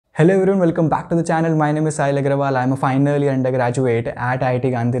Hello everyone, welcome back to the channel. My name is Sahil Agrawal. I am a final year undergraduate at IIT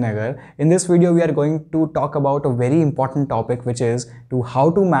Gandhinagar. In this video, we are going to talk about a very important topic, which is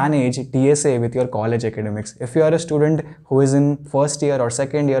how to manage DSA with your college academics. If you are a student who is in first year or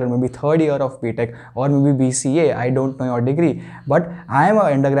second year or maybe third year of BTech or maybe BCA, I don't know your degree, but I am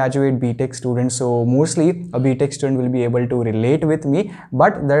an undergraduate BTech student, so mostly a BTech student will be able to relate with me,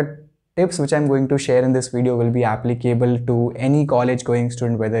 but the tips which I'm going to share in this video will be applicable to any college going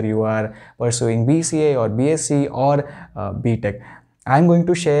student, whether you are pursuing BCA or BSc or BTech. I'm going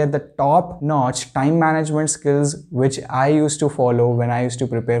to share the top-notch time management skills which I used to follow when I used to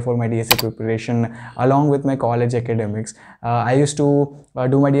prepare for my DSA preparation along with my college academics. I used to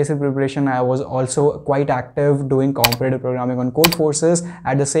do my DSA preparation. I was also quite active doing competitive programming on code forces.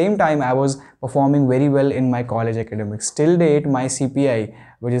 At the same time, I was performing very well in my college academics. Till date, my CPI,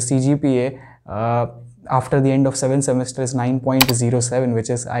 which is CGPA, after the end of 7 semesters, 9.07, which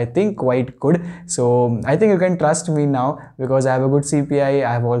is I think quite good. So I think you can trust me now because I have a good CPI.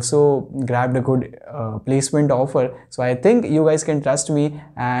 I have also grabbed a good placement offer. So I think you guys can trust me,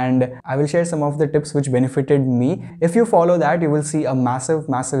 and I will share some of the tips which benefited me. If you follow that, you will see a massive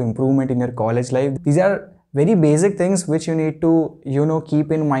improvement in your college life. These are very basic things which you need to keep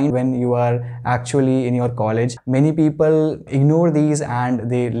in mind when you are actually in your college. Many people ignore these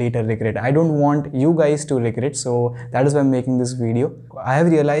and they later regret. I don't want you guys to regret, so that is why I'm making this video. I have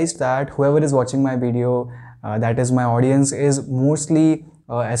realized that whoever is watching my video, that is my audience, is mostly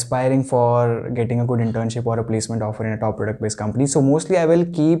aspiring for getting a good internship or a placement offer in a top product based company. So mostly I will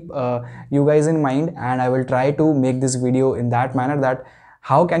keep you guys in mind, and I will try to make this video in that manner that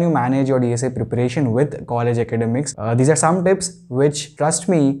how can you manage your DSA preparation with college academics. These are some tips which, trust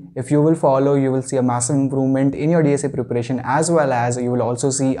me, if you will follow, you will see a massive improvement in your DSA preparation, as well as you will also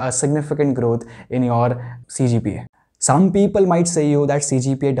see a significant growth in your CGPA. Some people might say you that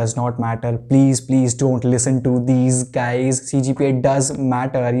CGPA does not matter. Please don't listen to these guys. CGPA does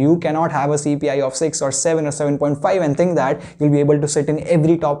matter. You cannot have a CPI of 6 or 7 or 7.5 and think that you'll be able to sit in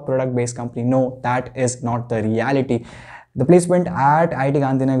every top product based company. No, that is not the reality. The placement at IIT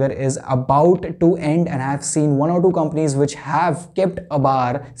Gandhinagar is about to end, and I have seen 1 or 2 companies which have kept a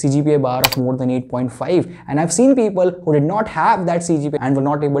CGPA bar of more than 8.5, and I've seen people who did not have that CGPA and were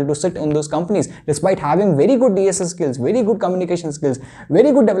not able to sit in those companies despite having very good DSA skills, very good communication skills,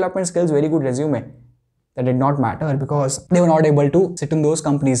 very good development skills, very good resume. That did not matter because they were not able to sit in those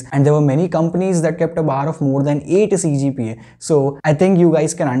companies, and there were many companies that kept a bar of more than 8 CGPA. So I think you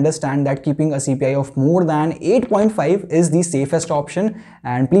guys can understand that keeping a CPI of more than 8.5 is the safest option,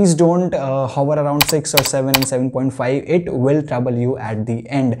 and please don't hover around 6 or 7 and 7.5. It will trouble you at the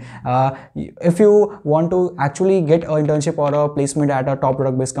end. If you want to actually get an internship or a placement at a top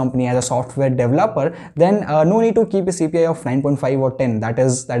product based company as a software developer, then no need to keep a CPI of 9.5 or 10. That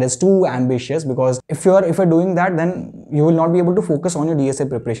is too ambitious, because if you're doing that, then you will not be able to focus on your DSA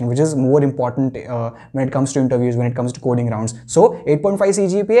preparation, which is more important when it comes to interviews, when it comes to coding rounds. So 8.5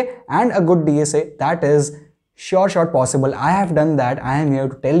 CGPA and a good DSA, that is short possible. I have done that. I am here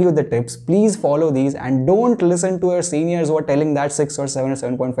to tell you the tips. Please follow these and don't listen to your seniors who are telling that 6 or 7 or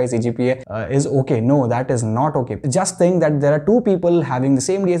 7.5 CGPA is okay. No, that is not okay. Just think that there are 2 people having the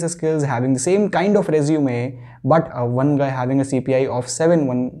same DSA skills, having the same kind of resume, but one guy having a CPI of 7,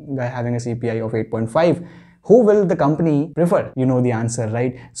 one guy having a CPI of 8.5. Who will the company prefer? You know the answer,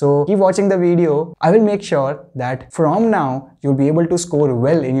 right? So keep watching the video. I will make sure that from now you'll be able to score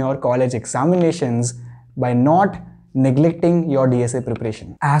well in your college examinations by not neglecting your DSA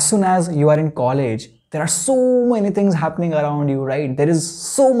preparation. As soon as you are in college, there are so many things happening around you, right? There is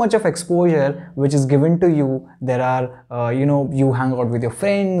so much of exposure which is given to you. There are, you hang out with your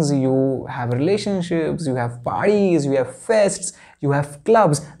friends, you have relationships, you have parties, you have fests, you have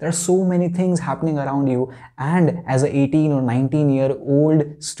clubs. There are so many things happening around you. And as an 18 or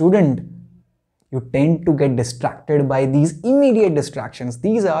 19-year-old student, you tend to get distracted by these immediate distractions.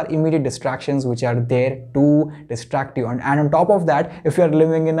 These are immediate distractions which are there to distract you. And on top of that, if you are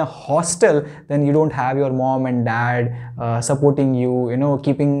living in a hostel, then you don't have your mom and dad supporting you,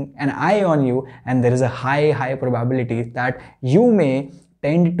 keeping an eye on you. And there is a high probability that you may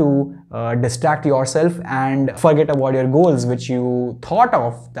tend to distract yourself and forget about your goals which you thought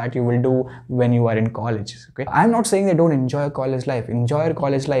of that you will do when you are in college. Okay, I'm not saying that don't enjoy college life. Enjoy your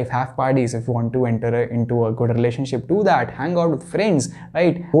college life, have parties. If you want to enter into a good relationship, do that. Hang out with friends,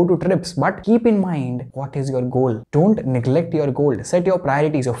 right? Go to trips, but keep in mind what is your goal. Don't neglect your goal. Set your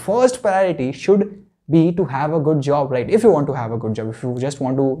priorities. Your first priority should be to have a good job, right? If you want to have a good job, if you just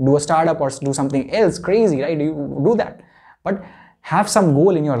want to do a startup or do something else crazy, right? You do that. But Have some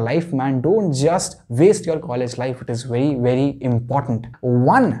goal in your life, man. Don't just waste your college life. It is very, very important.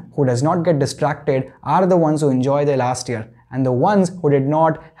 One who does not get distracted are the ones who enjoy their last year. And the ones who did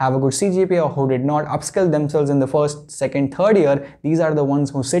not have a good CGPA or who did not upskill themselves in the first, second, third year, these are the ones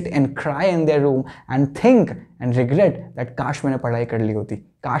who sit and cry in their room and think and regret that काश मैंने पढ़ाई कर ली होती,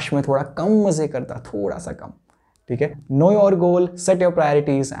 काश मैं थोड़ा कम मजे करता, थोड़ा सा कम. Okay? Know your goal, set your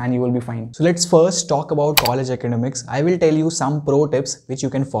priorities, and you will be fine. So let's first talk about college academics. I will tell you some pro tips which you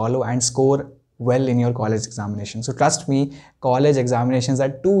can follow and score well in your college examination. So trust me, college examinations are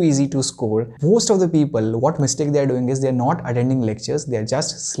too easy to score. Most of the people, what mistake they are doing is they are not attending lectures. They are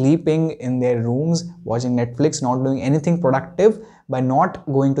just sleeping in their rooms, watching Netflix, not doing anything productive by not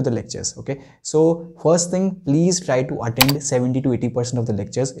going to the lectures. Okay, so first thing, please try to attend 70 to 80% of the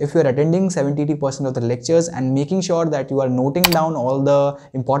lectures. If you are attending 70-80% of the lectures and making sure that you are noting down all the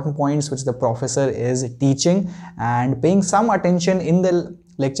important points which the professor is teaching and paying some attention in the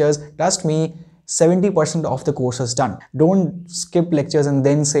lectures, trust me, 70% of the course is done. Don't skip lectures and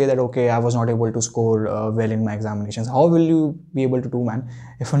then say that, okay, I was not able to score well in my examinations. How will you be able to do, man,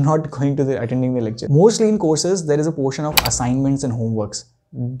 if you're not going to attending the lecture? Mostly in courses, there is a portion of assignments and homeworks.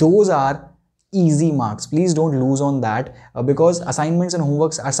 Those are easy marks. Please don't lose on that because assignments and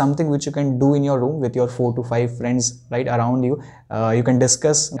homeworks are something which you can do in your room with your 4 to 5 friends right around you. You can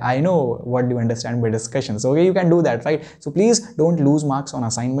discuss. I know what you understand by discussions. Okay, you can do that, right? So please don't lose marks on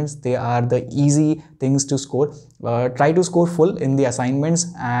assignments. They are the easy things to score. Try to score full in the assignments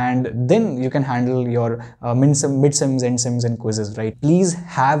and then you can handle your mid-sims, end-sims and quizzes, right? Please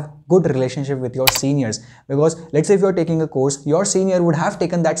have good relationship with your seniors because let's say if you're taking a course, your senior would have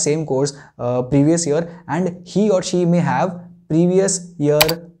taken that same course previous year and he or she may have previous year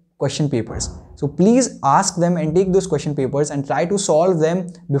question papers. So please ask them and take those question papers and try to solve them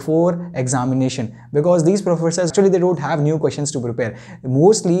before examination because these professors actually they don't have new questions to prepare.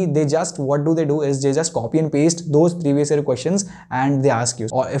 Mostly they just what do they do is they just copy and paste those previous year questions and they ask you.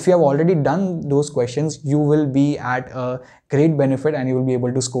 Or if you have already done those questions, you will be at a great benefit and you will be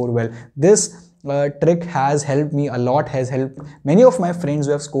able to score well. This trick has helped me a lot, has helped many of my friends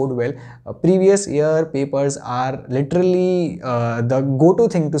who have scored well. Previous year papers are literally the go-to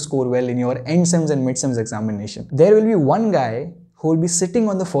thing to score well in your end sims and mid sims examination. There will be one guy who will be sitting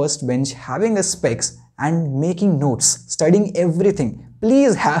on the first bench having a specs and making notes, studying everything.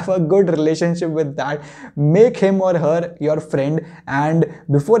 Please have a good relationship with that. Make him or her your friend and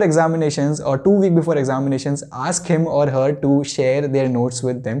before examinations or 2 weeks before examinations, ask him or her to share their notes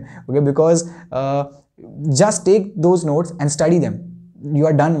with them. Okay, because just take those notes and study them. You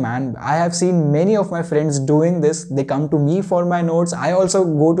are done, man. I have seen many of my friends doing this. They come to me for my notes. I also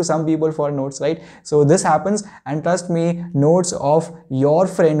go to some people for notes, right? So this happens and trust me, notes of your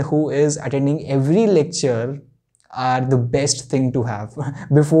friend who is attending every lecture are the best thing to have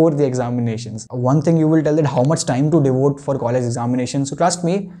before the examinations. One thing you will tell that how much time to devote for college examinations. So trust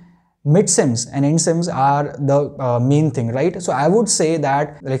me, mid-sims and end-sims are the main thing, right? So I would say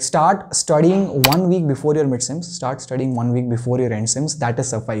that like start studying 1 week before your mid-sims, start studying 1 week before your end-sims. That is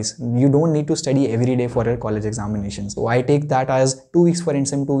suffice. You don't need to study every day for your college examinations. So I take that as 2 weeks for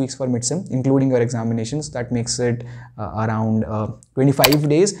end-sim, 2 weeks for mid-sim, including your examinations. That makes it around 25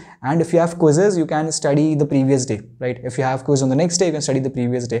 days. And if you have quizzes, you can study the previous day, right? If you have quiz on the next day, you can study the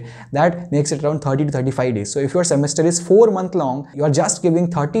previous day. That makes it around 30 to 35 days. So if your semester is 4 months long, you are just giving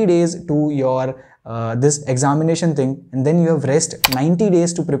 30 days to your this examination thing, and then you have rest 90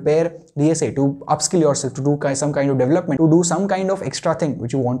 days to prepare DSA, to upskill yourself, to do some kind of development, to do some kind of extra thing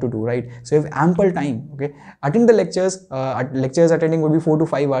which you want to do, right? So you have ample time. Okay, attend the lectures. Lectures attending would be 4 to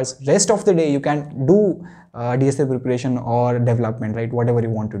 5 hours. Rest of the day you can do DSA preparation or development, right? Whatever you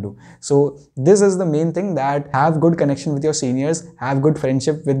want to do. So this is the main thing, that have good connection with your seniors, have good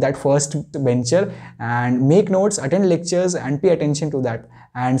friendship with that first bencher, and make notes, attend lectures and pay attention to that,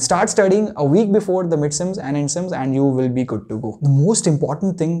 and start studying a week before the mid-sims and end-sims, and you will be good to go. The most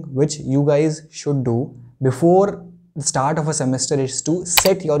important thing which you guys should do before the start of a semester is to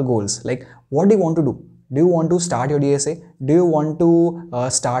set your goals. Like, what do you want to do? Do you want to start your DSA? Do you want to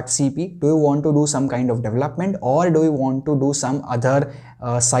start CP? Do you want to do some kind of development, or do you want to do some other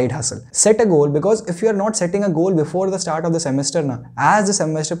side hustle? Set a goal, because if you are not setting a goal before the start of the semester, as the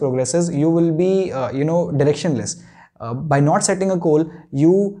semester progresses, you will be directionless. By not setting a goal,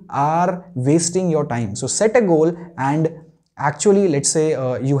 you are wasting your time. So set a goal, and actually let's say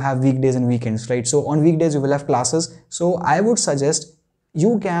you have weekdays and weekends, right? So on weekdays you will have classes. So I would suggest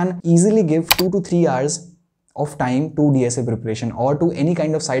you can easily give 2 to 3 hours of time to DSA preparation or to any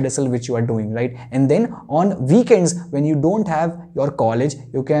kind of side hustle which you are doing, right? And then on weekends when you don't have your college,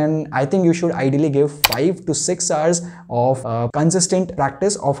 you can, I think you should ideally give 5 to 6 hours of consistent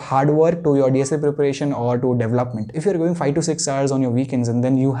practice of hard work to your DSA preparation or to development. If you're going 5 to 6 hours on your weekends and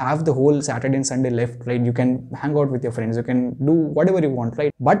then you have the whole Saturday and Sunday left, right? You can hang out with your friends, you can do whatever you want,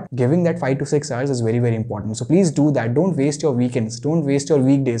 right? But giving that 5 to 6 hours is very, very important. So please do that. Don't waste your weekends, don't waste your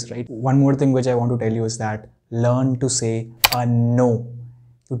weekdays, right? One more thing which I want to tell you is that learn to say a no.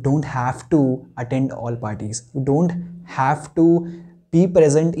 You don't have to attend all parties. You don't have to be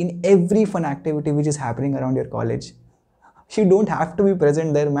present in every fun activity which is happening around your college. You don't have to be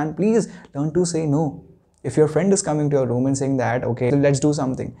present there, man. Please learn to say no. If your friend is coming to your room and saying that, okay, let's do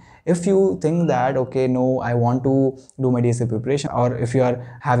something. If you think that, okay, no, I want to do my DSA preparation, or if you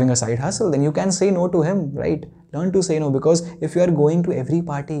are having a side hustle, then you can say no to him, right? Learn to say no, because if you are going to every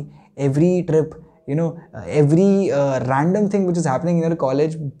party, every trip, you know, every random thing which is happening in your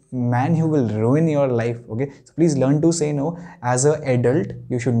college, man, you will ruin your life. Okay, so please learn to say no. As an adult,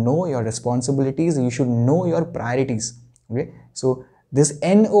 you should know your responsibilities, you should know your priorities. Okay, so this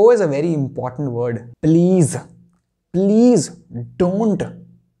NO is a very important word. Please don't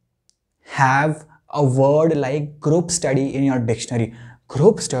have a word like group study in your dictionary.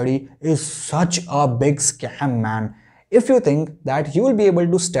 Group study is such a big scam, man. If you think that you will be able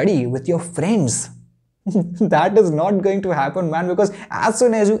to study with your friends, that is not going to happen, man, because as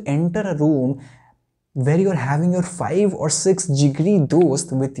soon as you enter a room where you're having your 5 or 6 jigri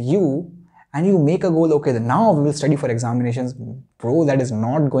dost with you and you make a goal, okay, now we will study for examinations, bro, that is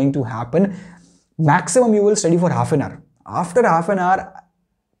not going to happen. Maximum you will study for half an hour. After half an hour,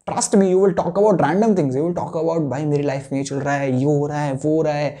 trust me, you will talk about random things. You will talk about, भाई मेरी life में ये चल रहा है, ये हो रहा है, वो हो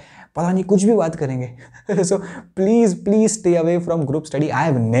रहा है, पता नहीं कुछ भी बात करेंगे. So please stay away from group study. I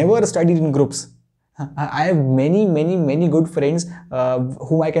have never studied in groups. I have many good friends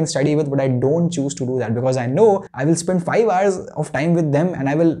whom I can study with, but I don't choose to do that because I know I will spend 5 hours of time with them and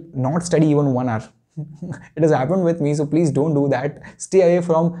I will not study even 1 hour. It has happened with me, so please don't do that. Stay away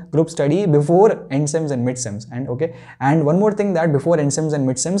from group study before end sems and mid sems. And okay, and one more thing, that before end sems and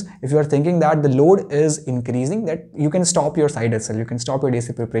mid sems, if you are thinking that the load is increasing, that you can stop your side hustle, you can stop your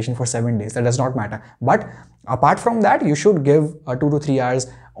DSA preparation for 7 days, that does not matter. But apart from that, you should give 2 to 3 hours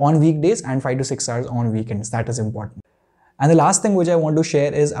on weekdays and 5 to 6 hours on weekends. That is important. And the last thing which I want to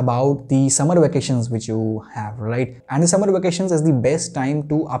share is about the summer vacations which you have, right? And the summer vacations is the best time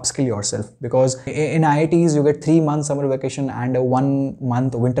to upskill yourself, because in IITs you get 3 months summer vacation and a 1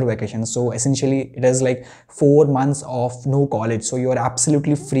 month winter vacation. So essentially it is like 4 months of no college. So you are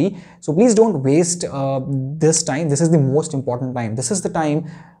absolutely free. So please don't waste this time. This is the most important time. This is the time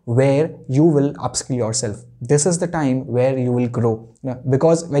where you will upskill yourself. This is the time where you will grow.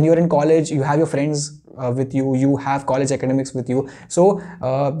 Because when you're in college, you have your friends with you, you have college academics with you, so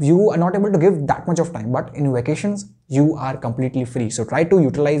you are not able to give that much of time. But in vacations, you are completely free. So try to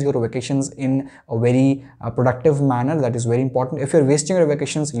utilize your vacations in a very productive manner. That is very important. If you're wasting your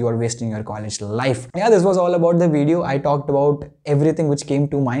vacations, you are wasting your college life. Yeah, this was all about the video. I talked about everything which came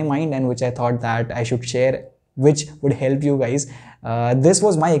to my mind and which I thought that I should share, which would help you guys. This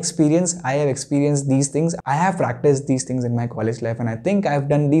was my experience. I have experienced these things. I have practiced these things in my college life and I think I've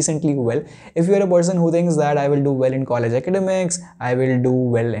done decently well. If you're a person who thinks that I will do well in college academics, I will do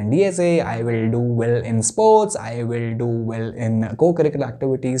well in DSA, I will do well in sports, I will do well in co-curricular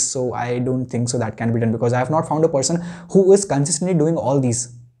activities, so I don't think so that can be done, because I have not found a person who is consistently doing all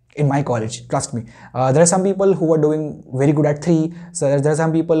these in my college. Trust me. There are some people who are doing very good at 3, so there are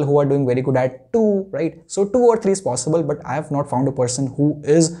some people who are doing very good at 2, right? So 2 or 3 is possible, but I have not found a person who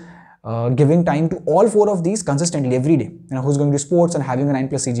is giving time to all 4 of these consistently every day. You know, who's going to sports and having a 9+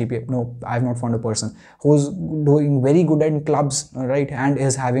 CGPA. No, I have not found a person who's doing very good at clubs, right, and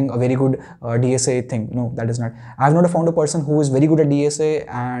is having a very good DSA thing. No, that is not. I have not found a person who is very good at DSA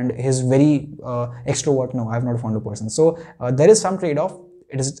and is very extrovert. No, I have not found a person. So there is some trade-off.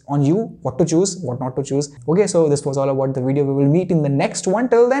 It is on you what to choose, what not to choose. Okay, so this was all about the video. We will meet in the next one.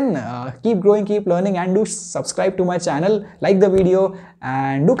 Till then, keep growing, keep learning, and do subscribe to my channel, like the video,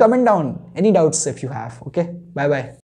 and do comment down any doubts if you have. Okay, bye bye.